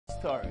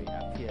story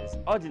appears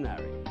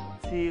ordinary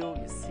until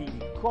you see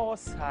the core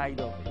side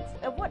of it.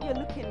 And what you're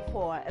looking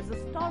for is the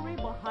story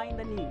behind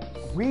the news.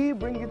 We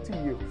bring it to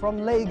you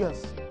from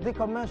Lagos, the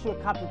commercial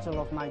capital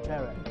of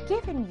Nigeria.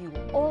 Giving you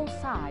all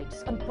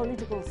sides and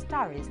political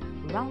stories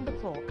round the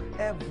clock.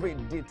 Every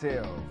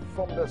detail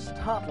from the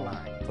start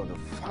line to the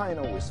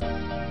final whistle.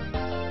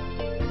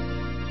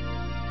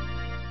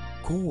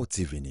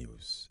 CoreTV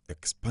News,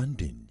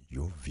 expanding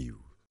your view.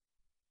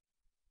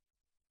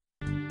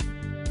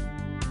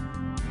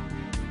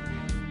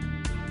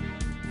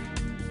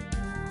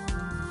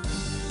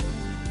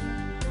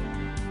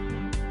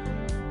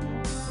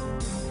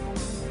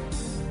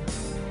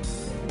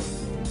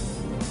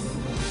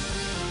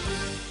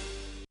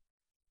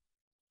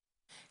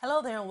 Hello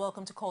there and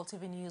welcome to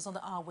CoreTV News on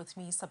the hour with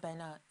me,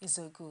 Sabena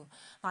Izogu.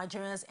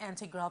 Nigeria's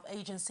anti-graft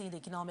agency, the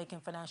Economic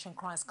and Financial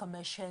Crimes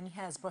Commission,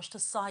 has brushed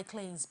aside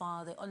claims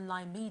by the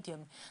online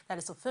medium that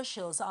its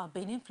officials are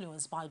being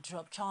influenced by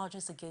drop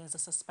charges against the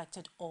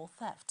suspected oil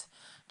theft.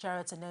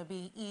 Jared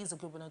Tenebi is a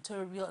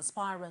gubernatorial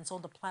aspirant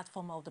on the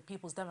platform of the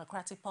People's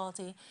Democratic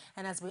Party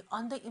and has been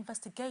under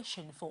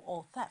investigation for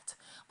oil theft.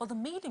 But the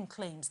medium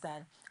claims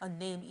that a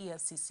named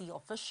EFCC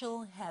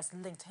official has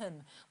linked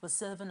him with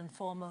serving and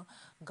former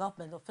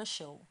government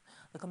official.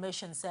 The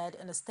commission said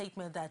in a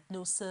statement that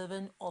no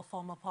servant or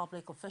former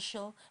public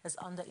official is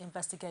under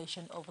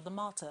investigation over the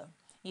matter.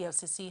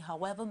 EFCC,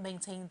 however,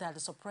 maintained that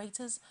its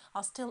operators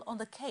are still on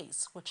the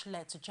case, which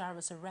led to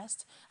Jared's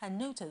arrest, and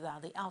noted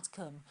that the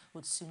outcome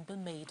would soon be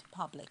made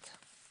public.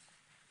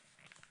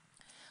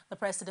 The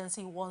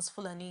presidency wants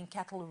Fulani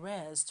cattle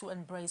rearers to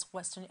embrace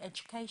Western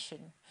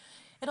education.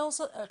 It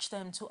also urged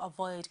them to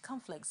avoid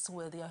conflicts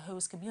with their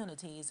host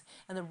communities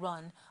in the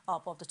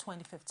run-up of the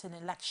 2015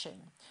 election.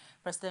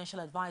 Presidential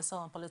Advisor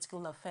on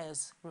Political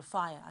Affairs,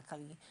 Rufai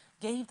Akali,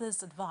 gave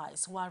this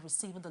advice while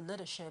receiving the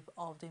leadership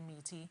of the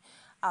Miti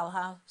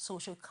Alha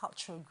Social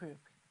Cultural Group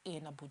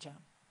in Abuja.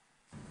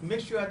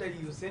 Make sure that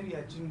you send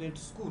your children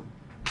to school.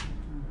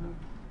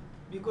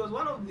 Because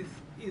one of the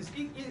is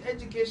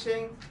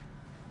education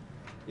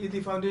is the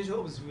foundation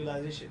of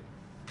civilization.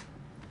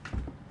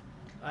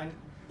 And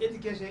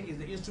education is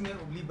the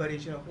instrument of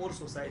liberation of all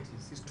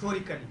societies,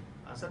 historically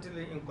and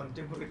certainly in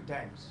contemporary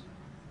times.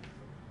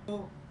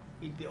 So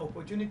the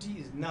opportunity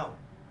is now.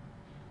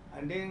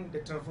 And then the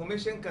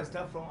transformation can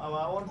start from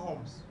our own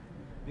homes.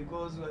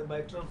 Because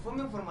by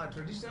transforming from a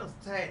traditional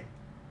style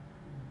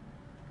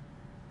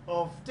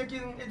of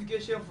taking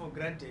education for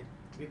granted,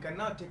 we can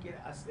now take it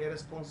as a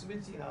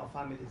responsibility in our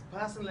families.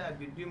 Personally, I've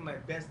been doing my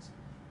best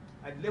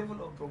at the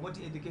level of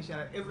promoting education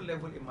at every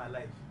level in my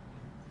life.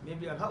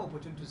 Maybe I'll have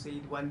opportunity to say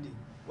it one day,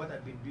 what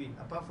I've been doing,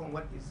 apart from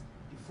what is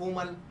the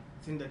formal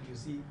thing that you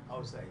see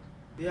outside.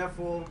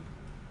 Therefore,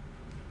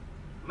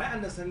 my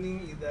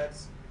understanding is that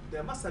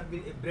there must have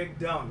been a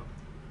breakdown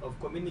of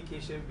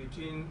communication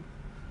between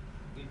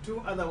the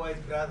two otherwise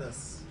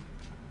brothers,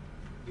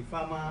 the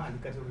farmer and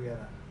the cattle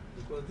rearer,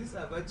 because these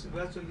are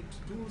virtually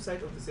two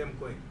sides of the same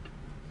coin.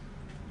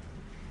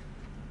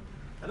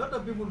 A lot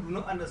of people do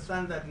not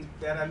understand that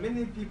there are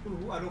many people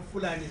who are not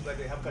Fulanis but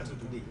they have cattle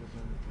today.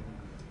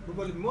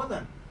 Probably more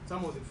than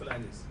some of the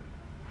Fulanis.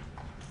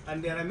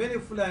 And there are many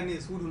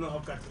Fulanis who do not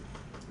have cattle.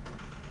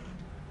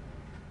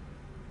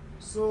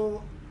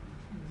 So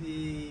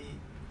the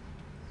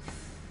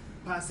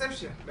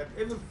perception that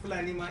every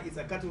Fulani man is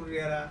a cattle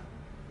rearer,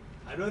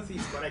 I don't think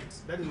it's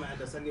correct. That is my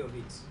understanding of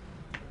it.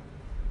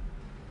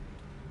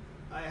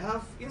 I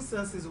have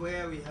instances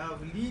where we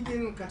have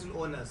leading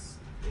cattle owners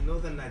in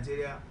northern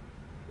Nigeria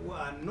who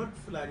are not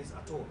Fulanis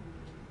at all.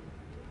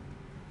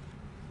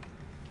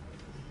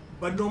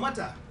 But no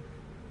matter,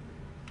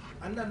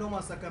 under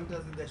normal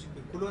circumstances, there should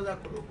be closer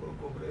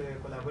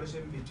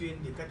collaboration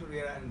between the cattle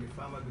rearer and the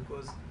farmer,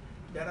 because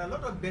there are a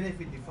lot of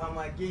benefit the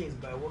farmer gains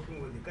by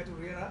working with the cattle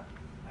rearer,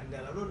 and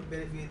there are a lot of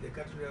benefit the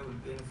cattle rearer will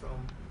gain from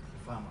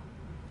the farmer.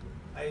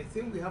 I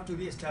think we have to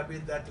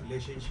re-establish that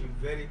relationship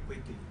very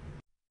quickly.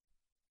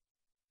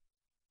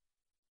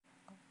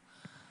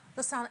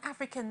 The South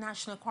African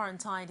national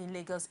quarantine in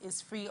Lagos is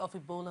free of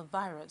Ebola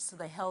virus.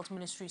 The Health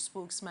Ministry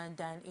spokesman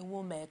Dan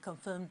Iwome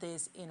confirmed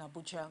this in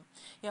Abuja.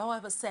 He,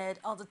 however, said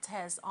other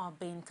tests are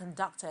being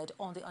conducted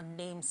on the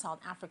unnamed South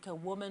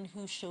African woman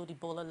who showed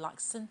Ebola-like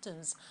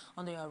symptoms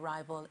on their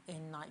arrival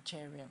in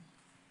Nigeria.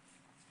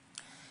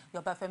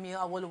 Obafemi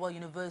Awolowo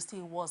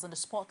University was in the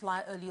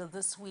spotlight earlier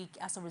this week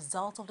as a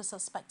result of the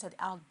suspected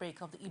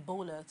outbreak of the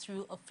Ebola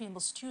through a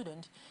female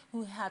student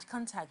who had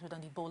contact with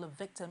an Ebola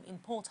victim in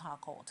Port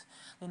Harcourt.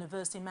 The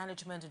university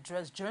management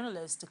addressed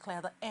journalists to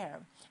clear the air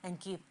and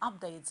give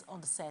updates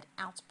on the said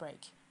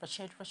outbreak.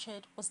 Rashid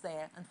was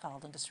there and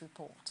filed in this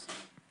report.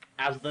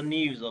 As the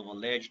news of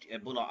alleged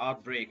Ebola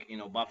outbreak in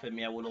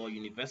Obafemi Awolowo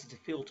University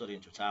filtered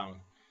into town,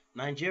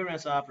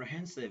 Nigerians are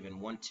apprehensive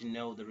and want to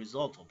know the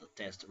result of the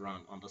test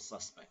run on the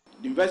suspect.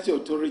 The university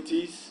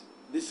authorities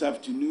this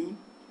afternoon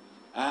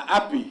are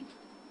happy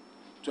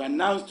to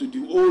announce to the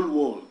whole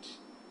world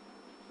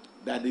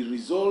that the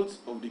results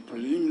of the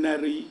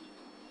preliminary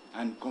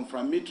and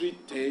confirmatory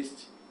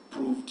test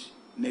proved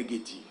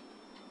negative.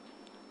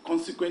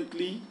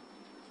 Consequently,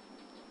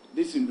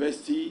 this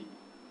university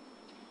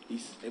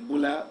is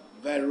Ebola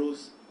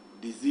virus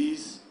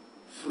disease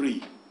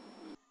free.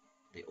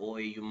 The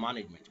OAU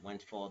management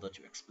went further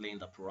to explain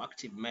the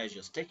proactive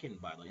measures taken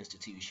by the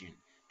institution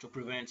to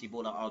prevent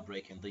Ebola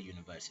outbreak in the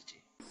university.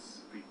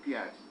 It's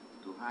prepared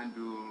to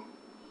handle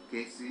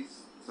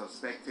cases,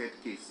 suspected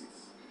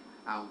cases,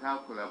 and we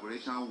have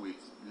collaboration with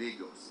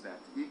Lagos that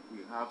if we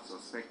have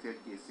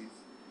suspected cases,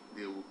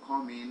 they will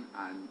come in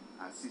and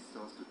assist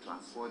us to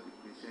transport the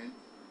patient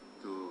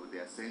to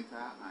their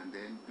center and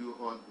then do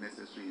all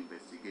necessary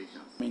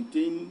investigations.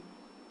 Maintain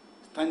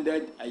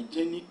standard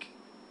hygienic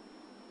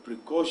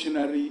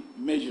precautionary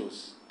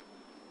measures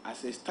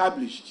as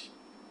established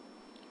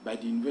by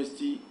the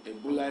University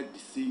Ebola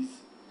Disease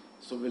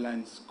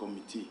Surveillance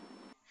Committee.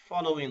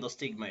 Following the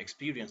stigma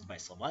experienced by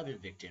surviving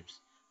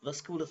victims, the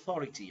school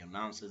authority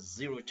announces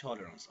zero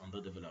tolerance on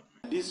the development.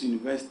 This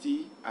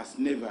university has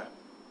never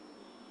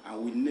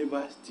and will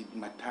never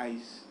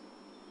stigmatize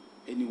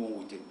anyone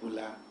with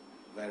Ebola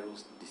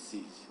virus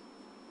disease.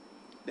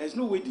 There's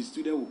no way the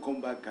student will come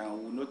back and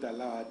will not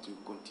allow her to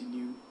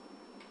continue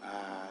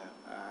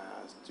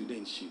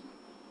studentship.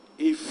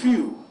 A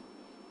few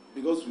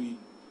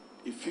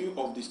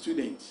of the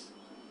students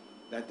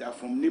that are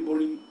from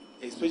neighboring,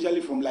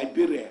 especially from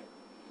Liberia,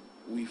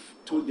 we've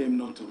told them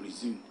not to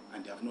resume,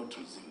 and they have not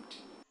resumed.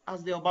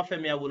 As the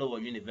Obafemi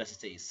Awolowo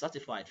University is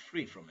certified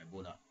free from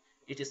Ebola,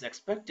 it is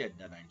expected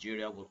that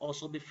Nigeria will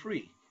also be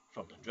free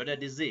from the dreaded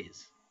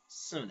disease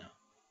sooner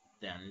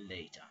than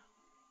later.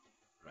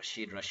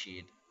 Rashid,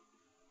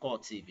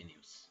 CoreTV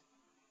News,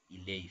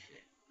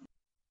 Ile-Ife.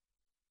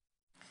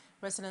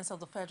 Residents of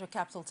the Federal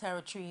Capital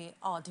Territory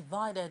are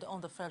divided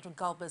on the federal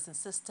government's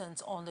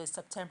insistence on the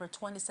September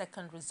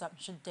 22nd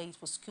resumption date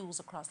for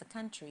schools across the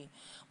country.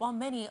 While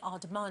many are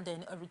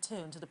demanding a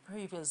return to the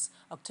previous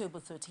October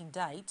 13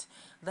 date,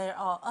 there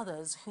are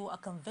others who are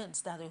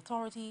convinced that the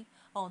authority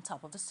are on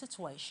top of the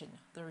situation.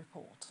 The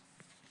report.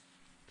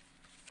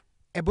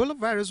 Ebola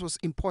virus was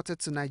imported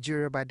to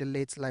Nigeria by the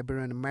late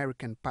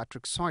Liberian-American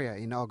Patrick Sawyer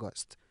in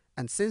August,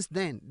 and since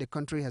then the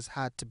country has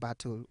had to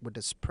battle with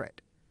the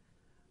spread.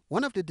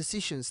 One of the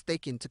decisions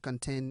taken to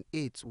contain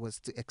it was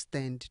to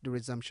extend the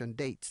resumption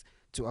date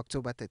to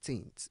October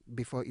 13th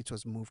before it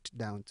was moved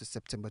down to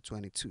September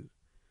 22.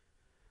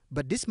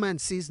 But this man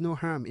sees no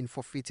harm in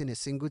forfeiting a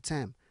single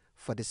term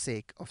for the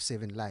sake of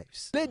saving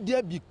lives. Let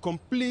there be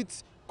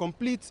complete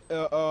containment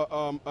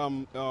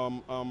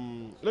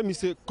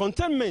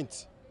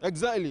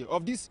exactly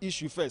of this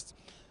issue first.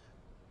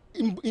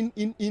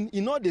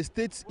 In all the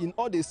states, in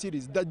all the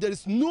cities, that there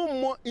is no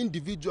more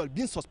individual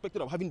being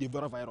suspected of having the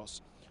Ebola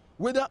virus,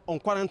 whether on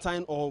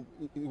quarantine or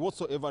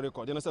whatsoever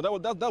record. You understand?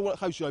 That's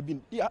how it should have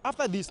been.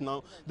 After this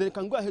now, they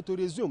can go ahead to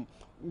resume.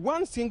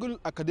 One single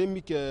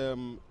academic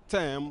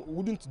term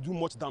wouldn't do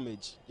much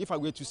damage, if I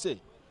were to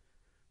say.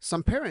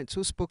 Some parents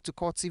who spoke to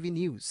CoreTV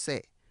News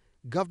say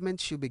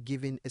government should be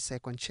given a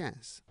second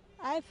chance.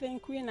 I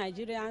think we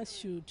Nigerians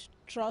should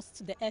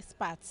trust the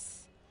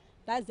experts.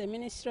 That's the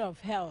Ministry of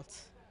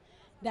Health.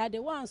 They are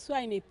the ones who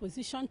are in a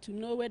position to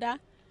know whether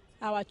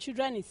our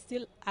children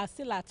are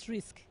still at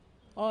risk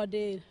or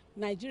the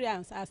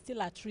Nigerians are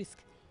still at risk.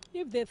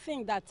 If they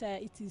think that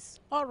it is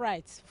all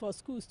right for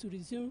schools to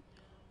resume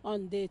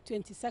on the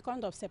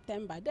 22nd of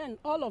September, then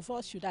all of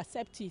us should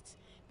accept it,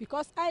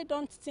 because I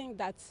don't think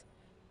that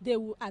they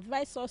will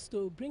advise us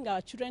to bring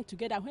our children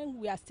together when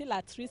we are still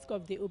at risk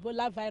of the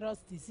Ebola virus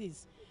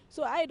disease.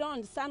 So I don't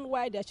understand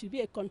why there should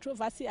be a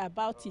controversy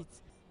about it.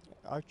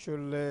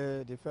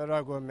 Actually, the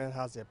federal government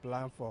has a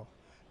plan for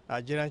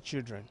Nigerian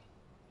children,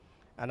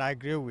 and I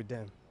agree with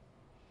them.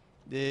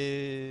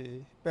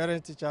 The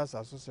Parent Teachers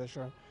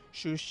Association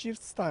should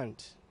shift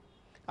stand.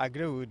 I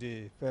agree with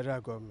the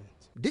federal government.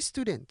 This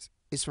student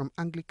is from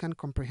Anglican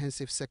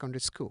Comprehensive Secondary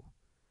School.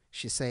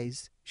 She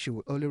says she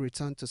will only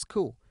return to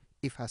school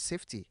if her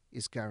safety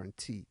is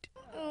guaranteed.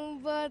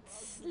 But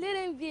let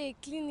them be a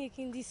clinic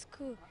in the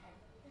school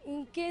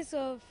in case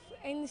of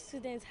any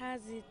student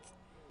has it.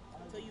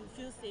 So you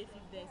feel safe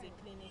if there's a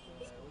clinic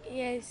in school?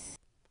 Yes.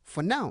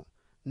 For now,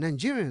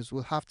 Nigerians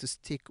will have to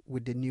stick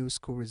with the new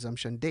school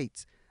resumption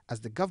date,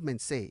 as the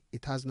government say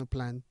it has no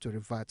plan to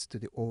revert to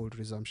the old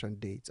resumption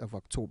date of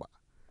October.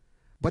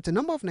 But a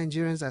number of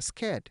Nigerians are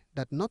scared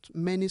that not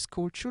many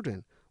school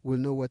children will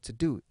know what to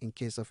do in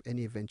case of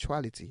any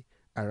eventuality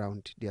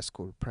around their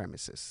school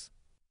premises.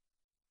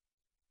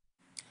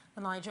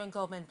 The Nigerian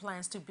government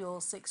plans to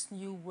build 6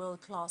 new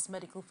world-class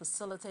medical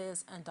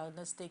facilities and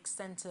diagnostic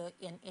centers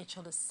in each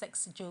of the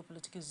 6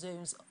 geopolitical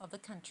zones of the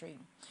country.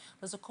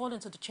 This, according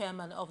to the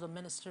chairman of the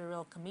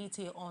Ministerial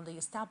Committee on the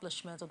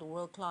establishment of the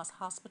world-class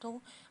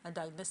hospital and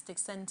diagnostic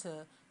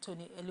center,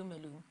 Tony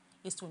Elumelu,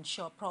 is to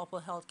ensure proper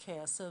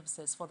healthcare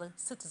services for the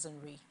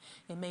citizenry.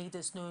 He made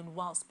this known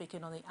while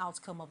speaking on the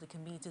outcome of the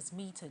committee's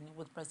meeting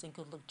with President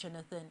Goodluck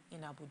Jonathan in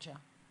Abuja.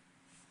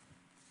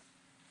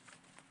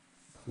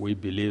 We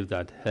believe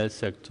that health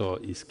sector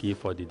is key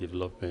for the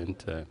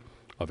development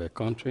of a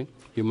country.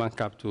 Human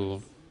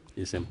capital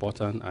is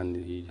important, and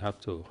you have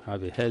to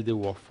have a healthy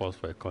workforce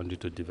for a country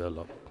to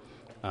develop.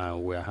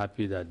 And we are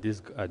happy that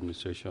this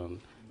administration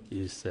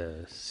is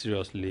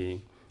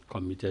seriously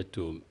committed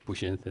to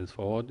pushing things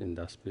forward in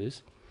that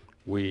space.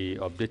 We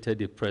updated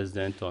the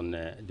president on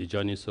the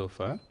journey so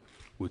far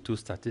with 2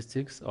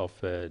 statistics of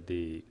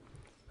the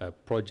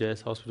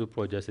hospital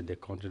projects in the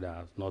country that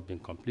have not been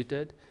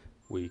completed.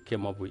 We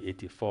came up with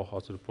 84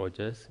 hospital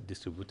projects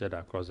distributed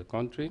across the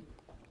country.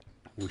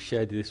 We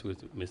shared this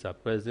with Mr.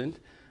 President.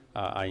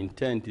 Our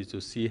intent is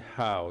to see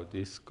how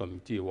this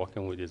committee,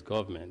 working with this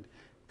government,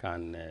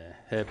 can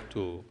help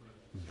to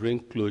bring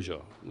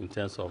closure in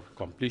terms of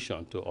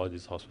completion to all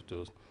these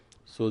hospitals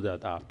so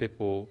that our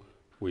people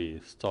will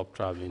stop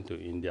traveling to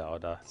India,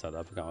 other South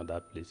Africa, and other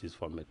places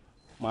for it.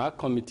 My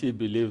committee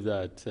believes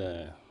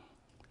that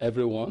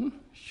everyone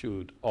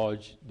should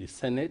urge the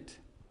Senate,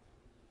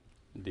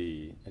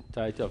 the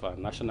entirety of our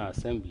National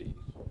Assembly,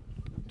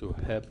 to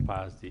help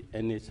pass the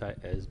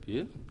NHIS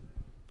bill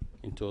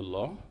into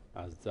law,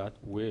 as that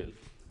will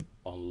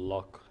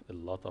unlock a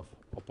lot of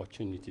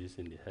opportunities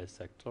in the health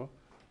sector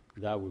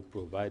that will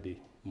provide the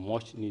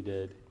much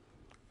needed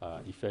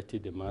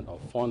effective demand of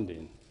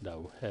funding that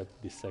will help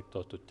the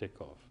sector to take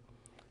off.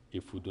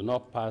 If we do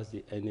not pass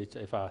the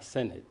if our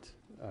Senate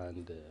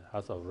and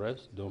House of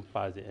Reps don't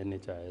pass the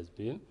NHIS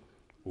bill,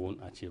 we won't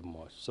achieve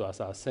much. So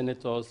as our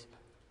senators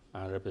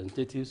and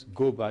representatives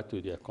go back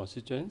to their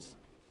constituents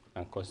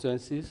and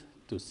constituencies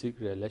to seek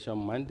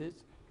re-election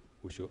mandates,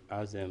 we should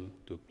ask them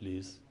to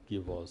please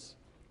give us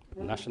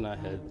national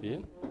health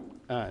bill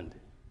and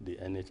the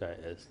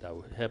NHIS that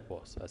will help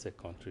us as a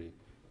country.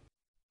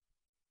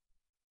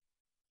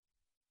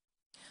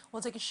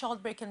 We'll take a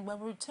short break, and when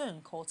we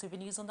return, CoreTV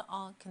News on the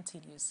Hour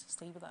continues.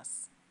 Stay with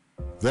us.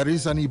 There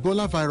is an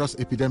Ebola virus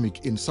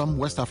epidemic in some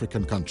West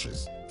African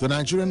countries. The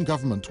Nigerian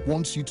government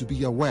wants you to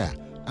be aware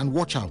and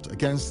watch out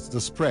against the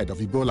spread of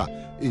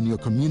Ebola in your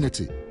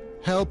community.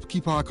 Help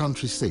keep our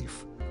country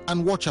safe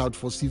and watch out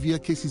for severe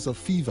cases of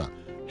fever,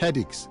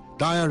 headaches,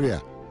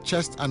 diarrhea,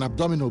 chest and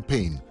abdominal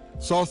pain,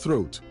 sore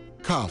throat,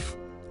 cough,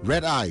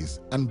 red eyes,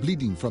 and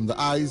bleeding from the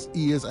eyes,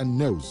 ears, and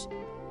nose,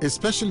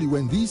 especially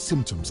when these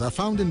symptoms are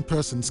found in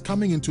persons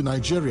coming into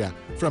Nigeria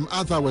from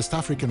other West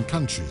African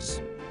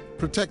countries.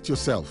 Protect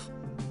yourself.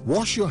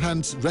 Wash your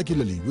hands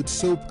regularly with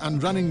soap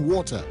and running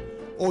water,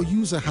 or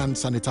use a hand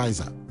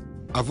sanitizer.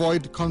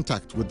 Avoid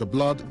contact with the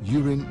blood,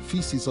 urine,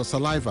 feces, or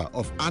saliva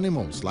of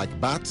animals like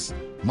bats,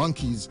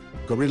 monkeys,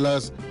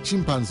 gorillas,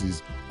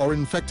 chimpanzees, or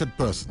infected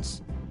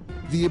persons.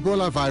 The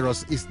Ebola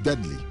virus is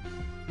deadly.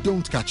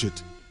 Don't catch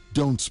it.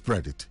 Don't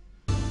spread it.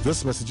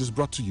 This message is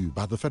brought to you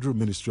by the Federal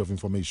Ministry of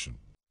Information.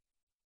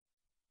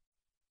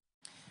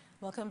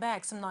 Welcome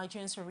back. Some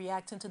Nigerians are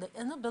reacting to the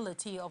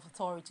inability of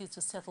authorities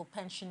to settle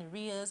pension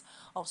arrears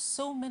of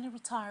so many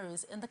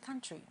retirees in the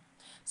country.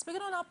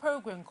 Speaking on our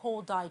program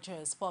called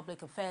Digest,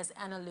 public affairs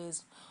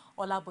analyst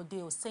Olabode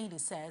Oseni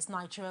says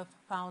Nigeria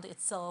found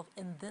itself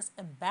in this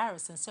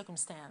embarrassing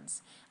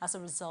circumstance as a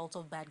result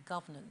of bad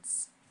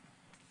governance.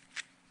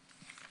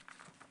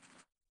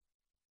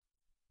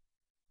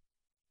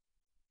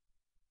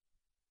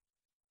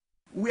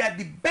 We are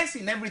the best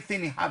in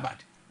everything in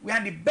Harvard. We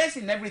are the best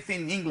in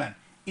everything in England,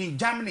 in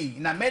Germany,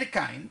 in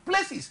America, in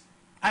places.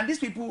 And these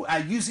people are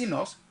using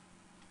us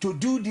to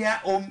do their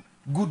own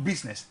good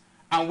business.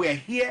 And we are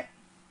here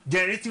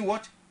generating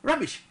what?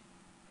 Rubbish.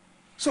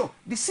 So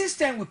the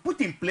system we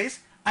put in place,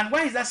 and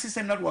why is that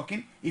system not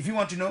working, if you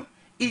want to know,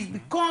 is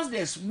because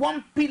there's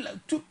one pillar,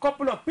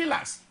 couple of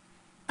pillars.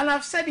 And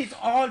I've said it,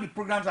 all the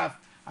programs have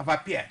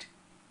appeared.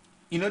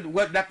 You know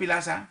what that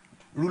pillars are?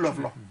 Rule of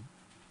law.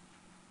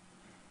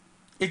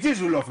 It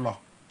is rule of law.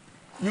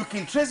 You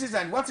can trace it,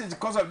 and what is the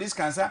cause of this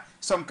cancer?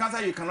 Some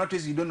cancer you cannot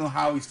trace, you don't know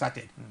how it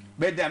started.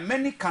 But there are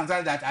many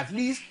cancers that at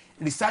least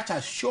research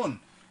has shown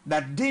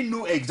that they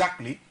know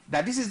exactly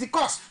that this is the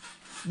cause.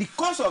 The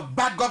cause of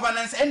bad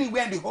governance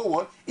anywhere in the whole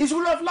world is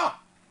rule of law.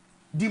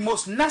 The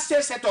most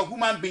nastiest set of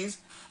human beings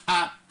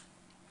are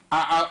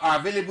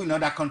available in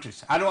other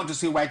countries. I don't want to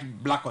say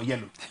white, black, or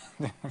yellow.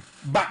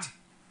 But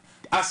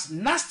as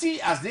nasty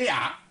as they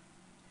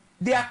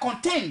are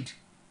contained.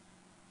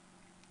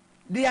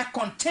 They are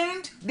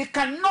contained. They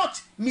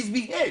cannot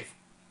misbehave.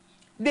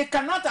 They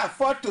cannot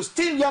afford to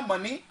steal your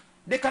money.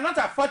 They cannot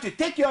afford to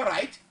take your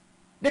right.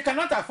 They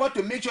cannot afford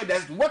to make sure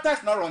there's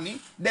water's not running.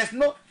 There's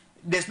no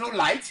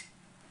light.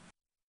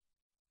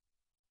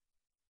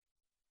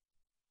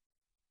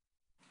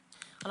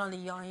 And on the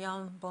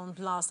Yanyan bomb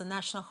blast, the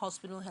National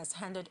Hospital has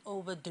handed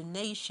over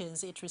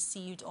donations it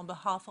received on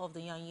behalf of the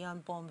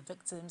Yanyan bomb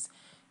victims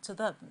to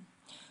them.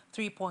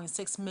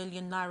 3.6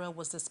 million naira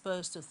was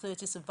dispersed to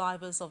 30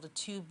 survivors of the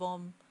 2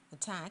 bomb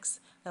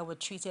attacks that were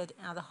treated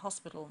at the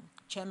hospital.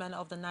 Chairman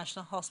of the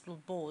National Hospital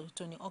Board,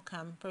 Tony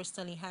Okam,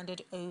 personally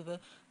handed over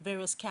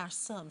various cash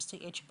sums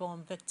to each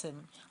bomb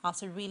victim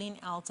after reeling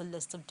out a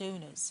list of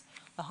donors.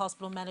 The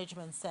hospital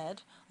management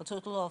said a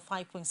total of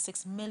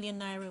 5.6 million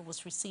naira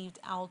was received,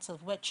 out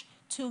of which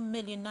 2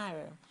 million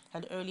naira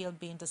had earlier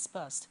been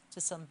dispersed to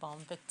some bomb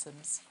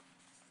victims.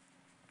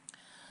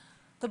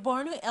 The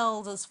Borno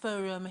Elders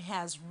Forum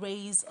has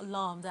raised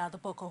alarm that the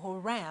Boko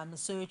Haram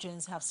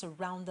insurgents have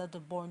surrounded the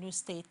Borno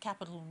state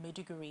capital,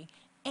 Maiduguri,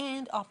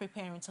 and are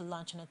preparing to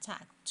launch an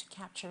attack to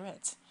capture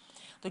it.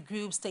 The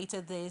group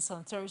stated this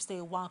on Thursday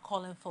while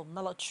calling for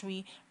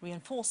military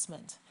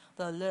reinforcement.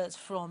 The alert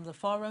from the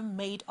forum,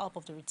 made up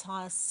of the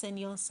retired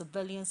senior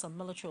civilians and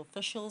military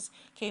officials,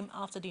 came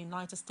after the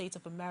United States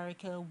of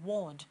America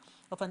warned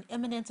of an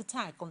imminent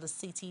attack on the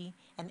city,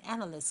 and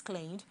analysts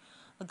claimed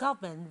the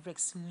government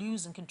risks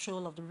losing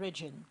control of the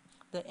region,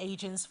 the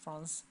Agence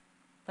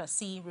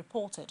France-Presse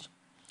reported.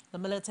 The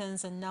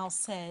militants are now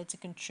said to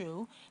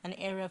control an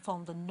area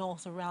from the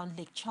north around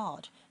Lake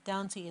Chad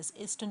down to its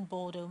eastern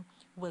border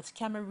with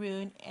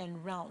Cameroon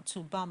and route to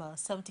Bama,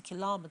 70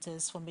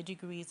 kilometers from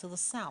Maiduguri to the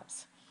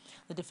south.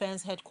 The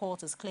defense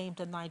headquarters claimed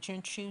that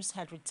Nigerian troops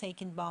had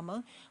retaken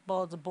Bama,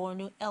 but the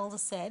Borno elder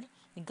said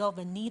the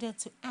government needed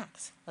to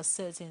act,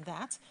 asserting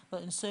that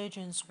the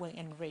insurgents were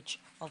in reach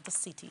of the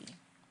city.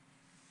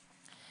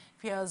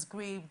 Fears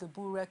grieved the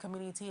Bure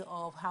community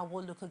of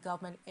Hawo local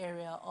government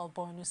area of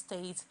Borno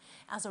State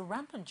as a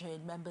rampant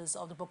members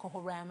of the Boko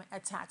Haram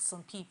attacked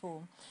some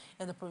people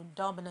in the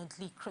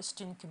predominantly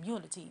Christian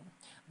community.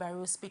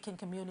 Baro-speaking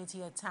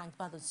community attacked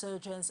by the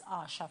insurgents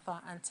are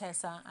Shafa and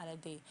Tessa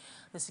Alade.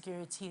 The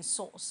security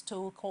source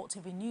told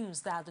CoreTV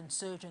News that the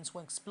insurgents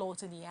were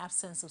exploiting the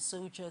absence of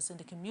soldiers in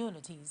the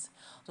communities.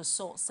 The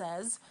source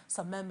says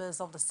some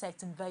members of the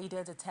sect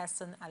invaded the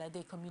Tessa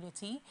Alade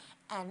community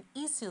and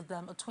issued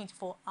them a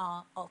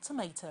 24-hour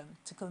ultimatum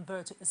to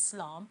convert to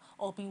Islam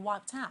or be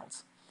wiped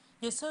out.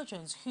 The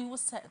insurgents, who were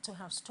said to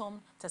have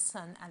stormed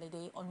Tessan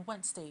Alade on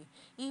Wednesday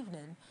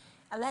evening,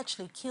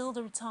 allegedly killed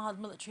a retired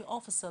military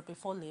officer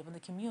before leaving the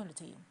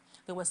community.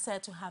 They were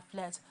said to have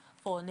fled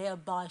for a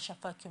nearby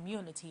Shafa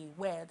community,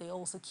 where they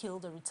also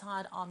killed a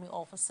retired army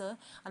officer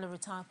and a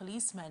retired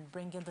policeman,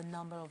 bringing the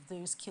number of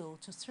those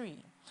killed to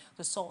 3.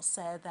 The source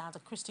said that the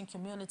Christian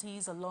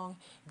communities along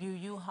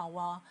Buyu,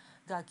 Hawa,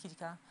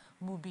 Gakika,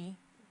 Mubi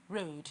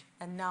Road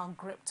are now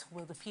gripped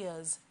with the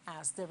fears,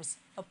 as there is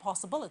a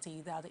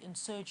possibility that the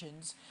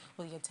insurgents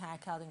will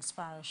attack at the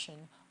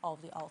expiration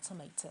of the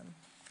ultimatum.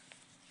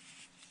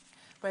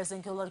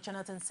 President Goodluck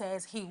Jonathan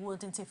says he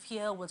would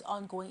interfere with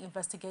ongoing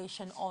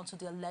investigation onto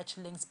the alleged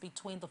links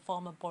between the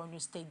former Borno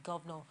State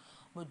Governor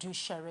Modu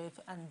Sharif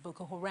and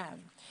Boko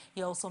Haram.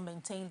 He also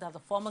maintained that the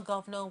former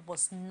governor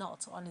was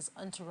not on his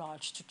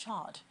entourage to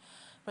Chad.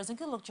 President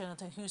Goodluck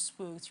Jonathan, who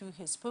spoke through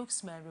his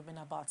spokesman, Ruben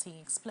Abati,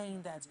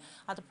 explained that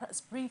at the press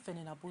briefing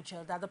in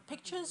Abuja that the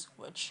pictures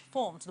which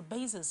formed the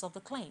basis of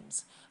the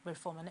claims were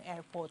from an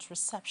airport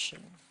reception.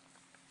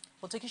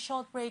 We'll take a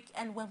short break,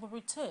 and when we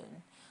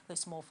return,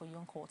 there's more for you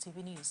on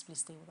CoreTV News. Please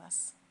stay with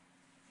us.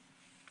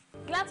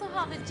 Glad to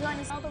have you join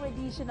us on another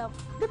edition of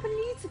The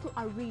Political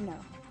Arena,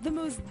 the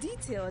most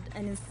detailed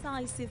and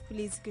incisive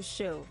political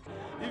show.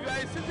 If you are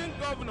a sitting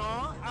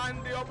governor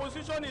and the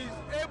opposition is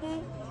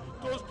able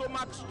to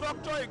stomach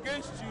structure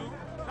against you,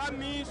 that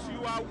means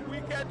you are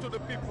wicked to the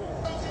people.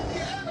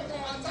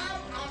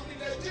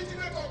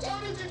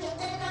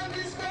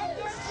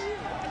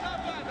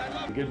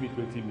 Give me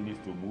 20 minutes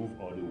to move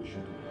or they will shoot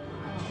me.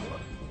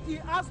 He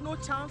has no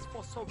chance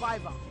for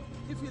survival.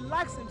 If he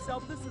likes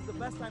himself, this is the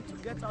best time to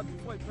get out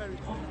before he perishes.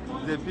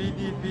 The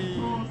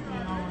PDP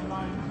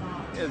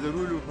as a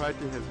ruling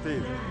party has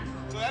failed.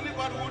 So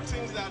anybody who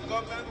thinks that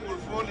government will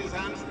fold his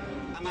hands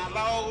and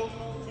allow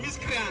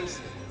miscreants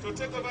to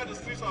take over the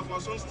streets of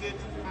our own state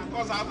and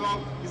cause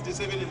havoc is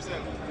deceiving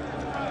himself.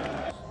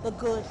 The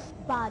good,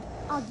 bad,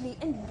 ugly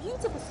and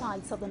beautiful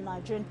sides of the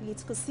Nigerian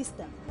political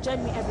system.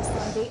 Join me every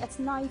Sunday at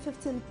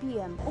 9:15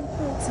 p.m. on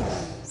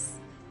CoreTV News.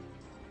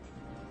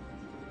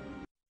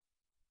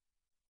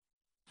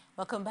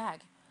 Welcome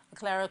back. A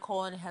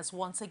clarion has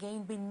once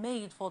again been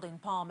made for the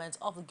empowerment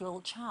of the girl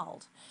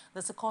child.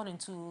 This according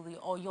to the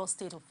Oyo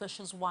State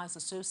Officials' Wives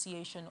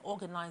Association,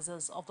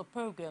 organizers of the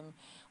program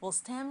will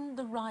stem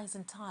the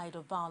rising tide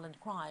of violent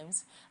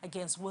crimes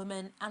against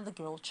women and the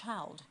girl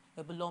child.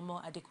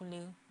 Ebulomo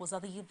Adekunle was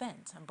at the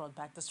event and brought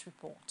back this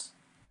report.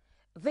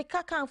 The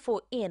Kakanfo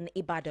in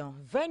Ibadan,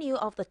 venue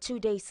of the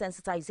two-day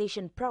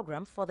sensitization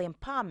program for the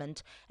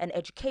empowerment and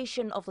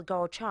education of the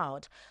girl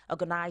child,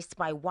 organized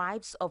by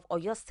wives of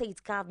Oyo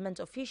State government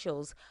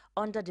officials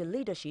under the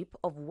leadership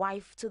of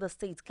wife to the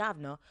state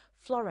governor,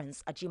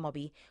 Florence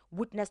Ajimobi,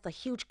 witnessed a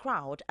huge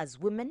crowd as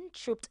women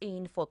trooped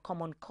in for a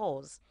common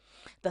cause.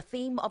 The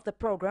theme of the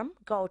program,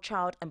 Girl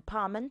Child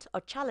Empowerment, a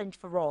Challenge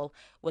for All,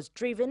 was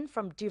driven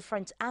from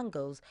different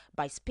angles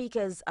by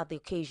speakers at the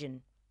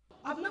occasion.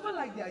 I've never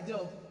liked the idea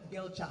of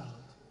girl child.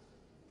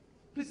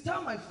 Please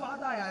tell my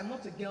father I am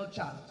not a girl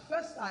child.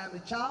 First, I am a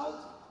child.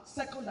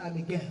 Second, I am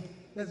a girl.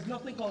 There's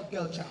nothing called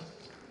girl child.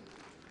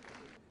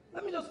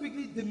 Let me just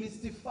quickly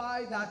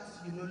demystify that,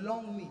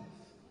 long myth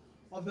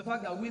of the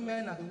fact that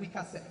women are the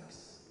weaker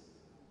sex.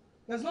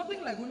 There's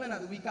nothing like women are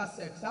the weaker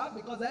sex,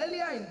 because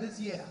earlier in this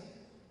year,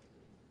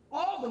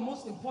 all the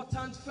most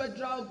important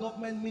federal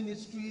government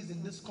ministries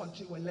in this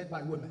country were led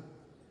by women.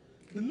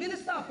 The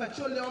Minister of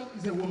Petroleum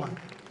is a woman.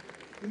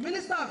 The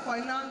Minister of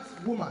Finance,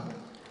 woman.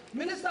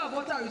 Minister of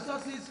Water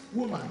Resources,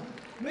 woman.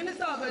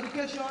 Minister of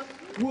Education,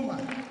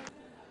 woman.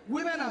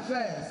 Women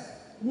Affairs,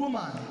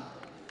 woman.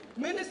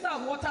 Minister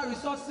of Water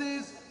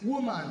Resources,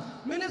 woman.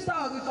 Minister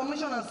of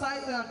Information and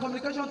Science and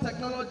Communication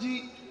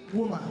Technology,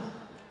 woman.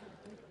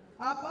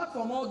 Apart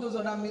from all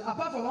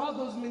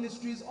those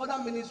ministries,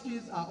 other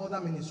ministries are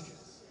other ministries.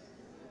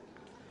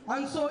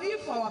 And so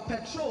if our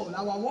petrol,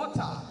 our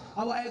water,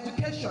 our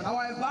education,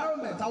 our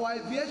environment, our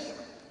aviation,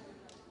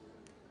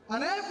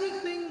 and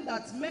everything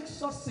that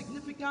makes us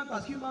significant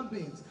as human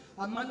beings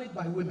are managed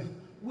by women,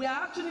 we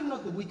are actually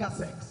not the weaker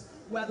sex,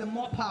 we are the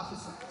more powerful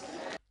sex.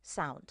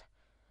 Sound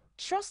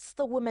trusts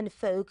the women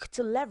folk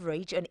to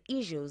leverage on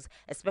issues,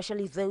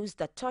 especially those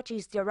that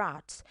touches their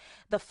hearts.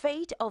 The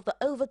fate of the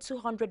over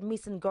 200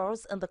 missing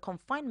girls in the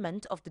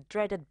confinement of the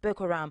dreaded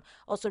Boko Haram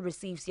also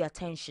receives the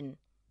attention.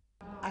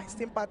 I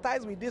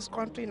sympathize with this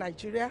country,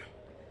 Nigeria,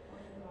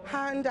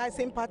 and I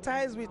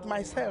sympathize with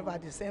myself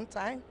at the same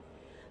time.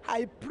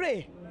 I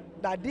pray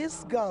that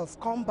these girls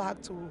come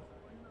back to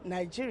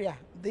Nigeria,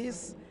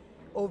 these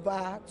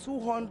over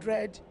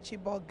 200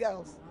 Chibok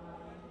girls.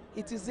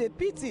 It is a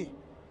pity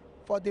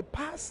for the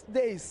past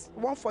days,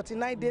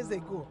 149 days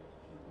ago,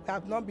 we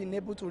have not been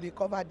able to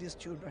recover these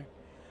children.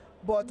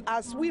 But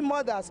as we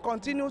mothers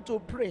continue to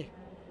pray,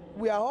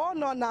 we are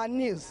all on our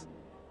knees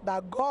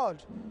that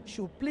God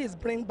should please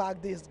bring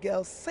back these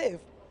girls safe.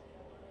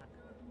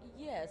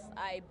 Yes,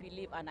 I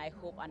believe and I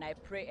hope and I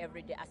pray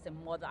every day as a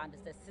mother and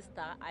as a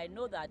sister. I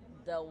know that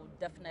they will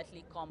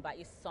definitely come back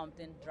if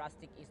something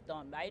drastic is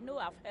done. But I know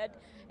I've heard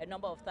a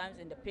number of times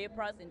in the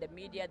papers, in the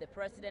media, the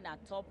president and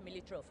top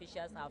military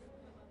officials have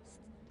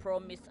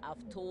promised, have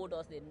told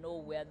us they know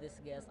where these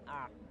girls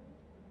are.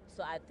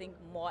 So I think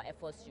more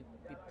efforts should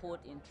be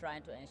put in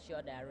trying to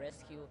ensure their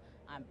rescue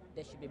and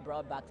they should be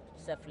brought back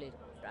safely.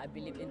 I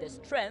believe in the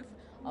strength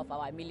of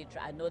our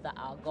military. I know that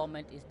our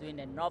government is doing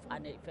enough,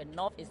 and if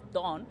enough is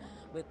done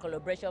with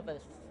collaboration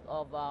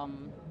of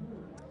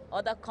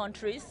other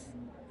countries,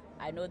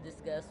 I know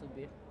these girls will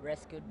be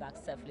rescued back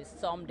safely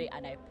someday,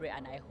 and I pray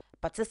and I hope.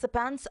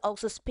 Participants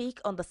also speak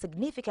on the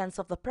significance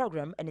of the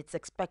program and its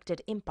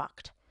expected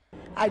impact.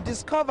 I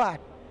discovered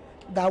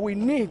that we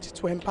need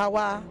to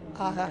empower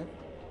our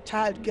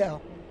child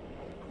girl.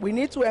 We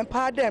need to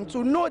empower them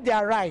to know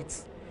their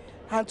rights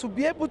and to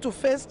be able to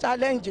face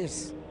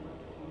challenges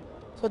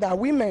so that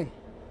women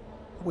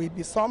will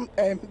be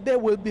they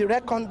will be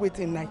reckoned with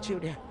in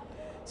Nigeria,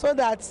 so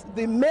that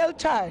the male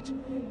child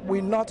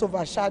will not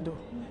overshadow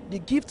the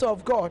gift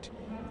of God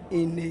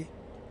in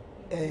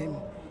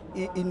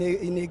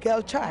a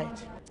girl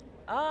child.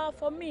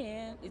 For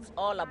me, it's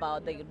all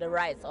about the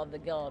rights of the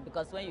girl,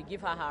 because when you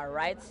give her her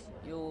rights,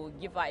 you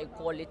give her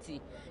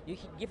equality, you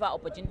give her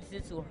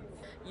opportunity to,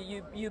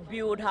 you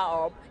build her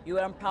up, you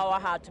empower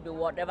her to be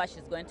whatever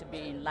she's going to be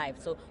in life.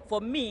 So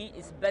for me,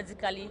 it's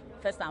basically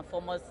first and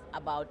foremost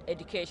about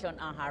education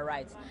and her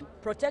rights.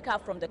 Protect her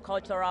from the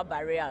cultural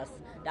barriers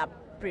that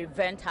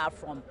prevent her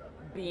from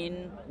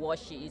being what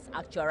she is,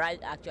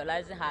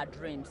 actualizing her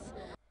dreams.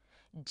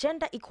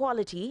 Gender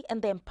equality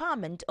and the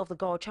empowerment of the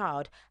girl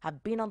child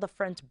have been on the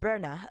front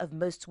burner of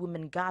most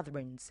women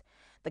gatherings.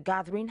 The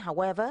gathering,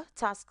 however,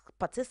 tasked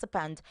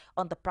participants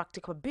on the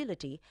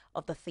practicability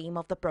of the theme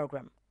of the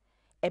program.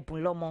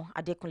 Ebunlomo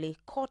Adekunle,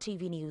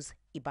 CoreTV News,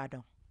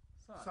 Ibadan.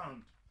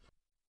 Sound.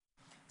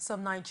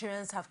 Some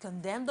Nigerians have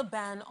condemned the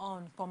ban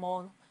on palm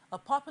oil, a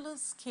popular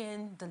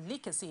skin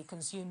delicacy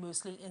consumed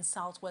mostly in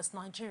southwest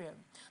Nigeria.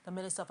 The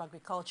Minister of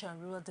Agriculture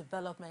and Rural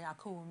Development,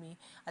 Akumi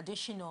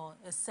Adishino,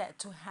 is said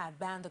to have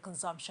banned the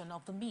consumption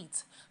of the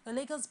meat. The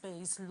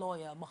Lagos-based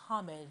lawyer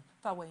Mohammed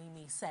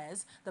Fawaimi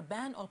says the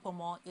ban on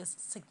palm oil is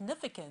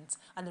significant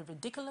and a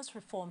ridiculous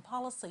reform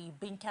policy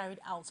being carried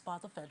out by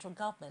the federal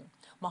government.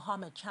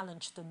 Mohammed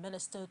challenged the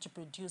minister to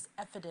produce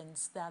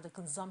evidence that the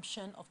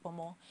consumption of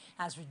palm oil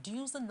has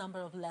reduced the number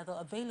of leather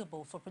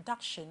available for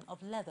production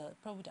of leather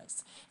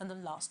products in the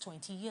last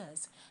 20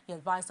 years. He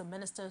advised the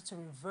minister to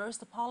reverse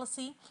the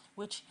policy,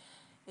 which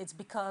it's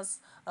because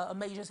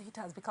it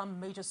has become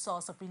a major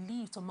source of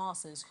relief to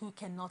masses who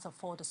cannot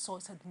afford the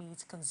salted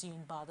meat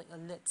consumed by the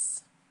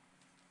elites.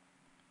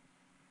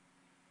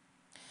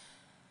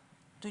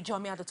 Do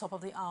join me at the top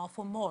of the hour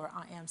for more.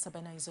 I am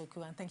Sabena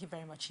Izoku, and thank you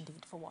very much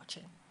indeed for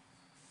watching.